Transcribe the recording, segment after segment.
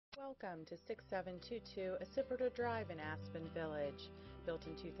Welcome to 6722 Accipiter Drive in Aspen Village. Built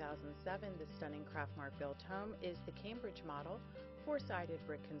in 2007, this stunning Craftmark built home is the Cambridge Model, four-sided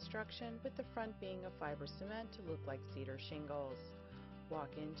brick construction with the front being a fiber cement to look like cedar shingles. Walk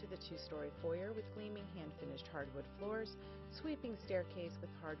into the two-story foyer with gleaming hand-finished hardwood floors, sweeping staircase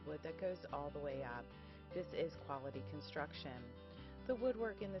with hardwood that goes all the way up. This is quality construction. The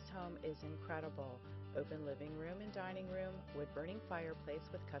woodwork in this home is incredible. Open living room and dining room, wood-burning fireplace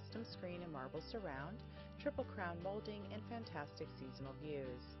with custom screen and marble surround, triple crown molding, and fantastic seasonal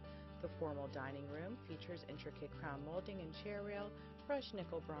views. The formal dining room features intricate crown molding and chair rail, brushed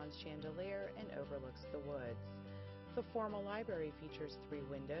nickel bronze chandelier, and overlooks the woods. The formal library features 3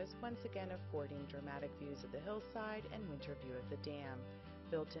 windows, once again affording dramatic views of the hillside and winter view of the dam,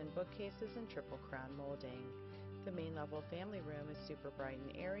 built-in bookcases and triple crown molding. The main level family room is super bright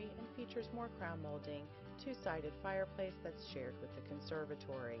and airy and features more crown molding, two-sided fireplace that's shared with the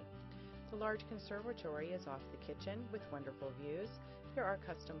conservatory. The large conservatory is off the kitchen with wonderful views. There are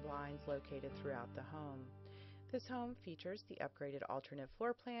custom blinds located throughout the home. This home features the upgraded alternate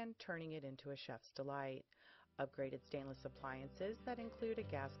floor plan, turning it into a chef's delight. Upgraded stainless appliances that include a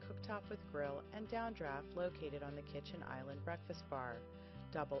gas cooktop with grill and downdraft located on the kitchen island breakfast bar.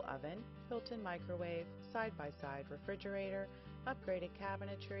 Double oven, built-in microwave, side-by-side refrigerator, upgraded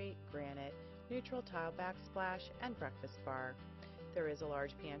cabinetry, granite, neutral tile backsplash, and breakfast bar. There is a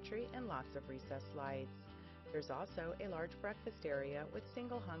large pantry and lots of recessed lights. There's also a large breakfast area with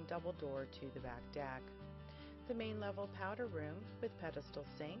single-hung double door to the back deck. The main level powder room with pedestal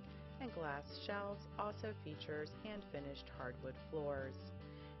sink and glass shelves also features hand-finished hardwood floors.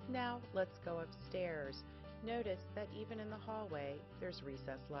 Now let's go upstairs. Notice that even in the hallway, there's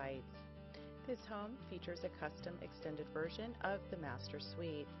recessed lights. This home features a custom extended version of the master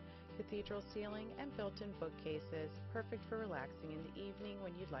suite. Cathedral ceiling and built-in bookcases, perfect for relaxing in the evening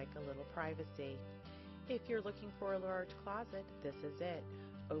when you'd like a little privacy. If you're looking for a large closet, this is it.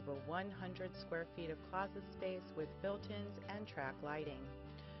 Over 100 square feet of closet space with built-ins and track lighting.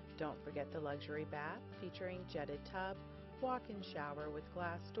 Don't forget the luxury bath featuring jetted tub, walk-in shower with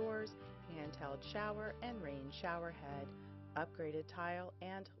glass doors, handheld shower and rain shower head, upgraded tile,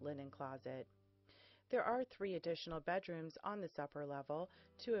 and linen closet. There are 3 additional bedrooms on this upper level.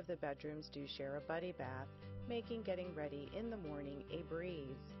 2 of the bedrooms do share a buddy bath, making getting ready in the morning a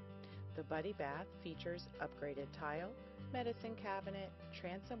breeze. The buddy bath features upgraded tile, medicine cabinet,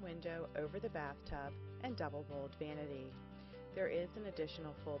 transom window over the bathtub, and double mold vanity. There is an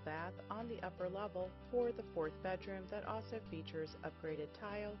additional full bath on the upper level for the 4th bedroom that also features upgraded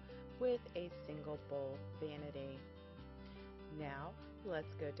tile with a single bowl vanity. Now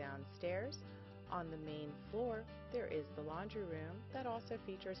let's go downstairs. On the main floor there is the laundry room that also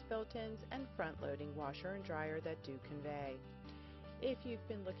features built-ins and front-loading washer and dryer that do convey. If you've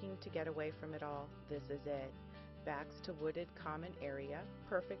been looking to get away from it all, this is it. Backs to wooded common area,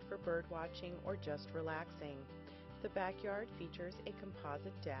 perfect for bird watching or just relaxing. The backyard features a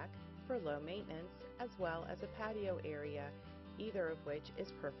composite deck for low maintenance as well as a patio area, either of which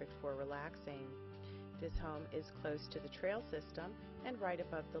is perfect for relaxing. This home is close to the trail system and right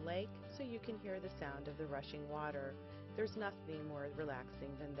above the lake, so you can hear the sound of the rushing water. There's nothing more relaxing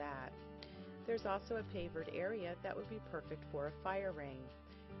than that. There's also a pavered area that would be perfect for a fire ring.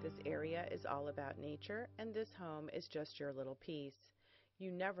 This area is all about nature, and this home is just your little piece.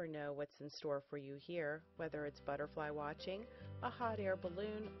 You never know what's in store for you here, whether it's butterfly watching, a hot air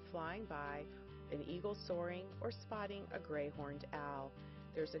balloon flying by, an eagle soaring, or spotting a gray-horned owl.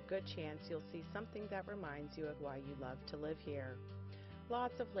 There's a good chance you'll see something that reminds you of why you love to live here.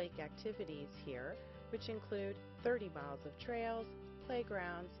 Lots of lake activities here, which include 30 miles of trails,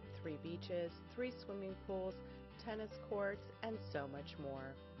 playgrounds, 3 beaches, 3 swimming pools, tennis courts, and so much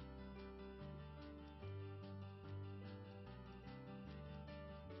more.